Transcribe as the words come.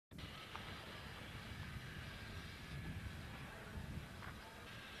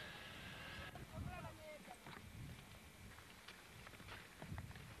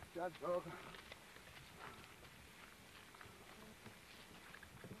Zaoga.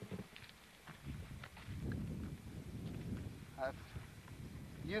 I've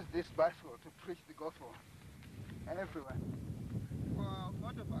used this bicycle to preach the gospel everywhere. For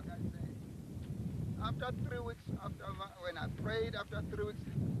motorbike, I say, after 3 weeks, when I prayed, after 3 weeks,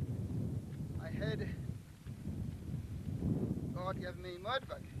 I heard God gave me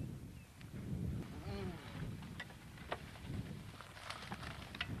motorbike.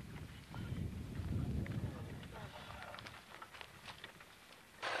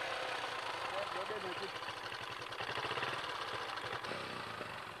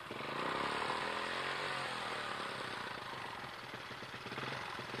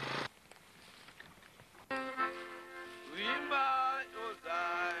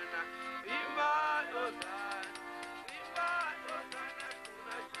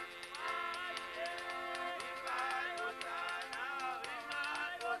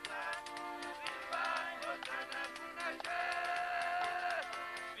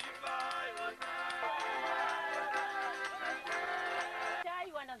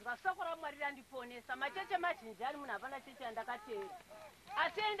 Sokora mwarira ndiponesa macheche mazhinji ari munhu hapana cheche yandakateera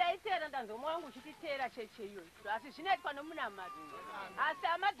asi endaiteera ndanzomwe wangu uchititeera cheche iyoyo asi zvinoitwa nomunamati asi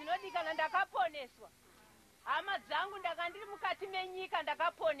hama dzinodikana ndakaponeswa hama dzangu ndanga ndiri mukati menyika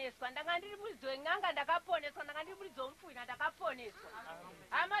ndakaponeswa ndanga ndiri muridzi wen'anga ndakaponeswa ndanga ndiri muridzi womufwina ndakaponeswa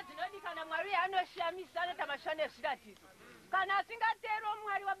hama dzinodikana mwari uye anoshamisa anoita mashano ezviratidzo kana asingateerwa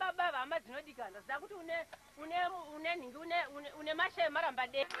mwari wababa hama dzinodikana zida kuti une nhingi une mashaye maramba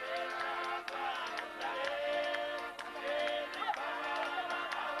dei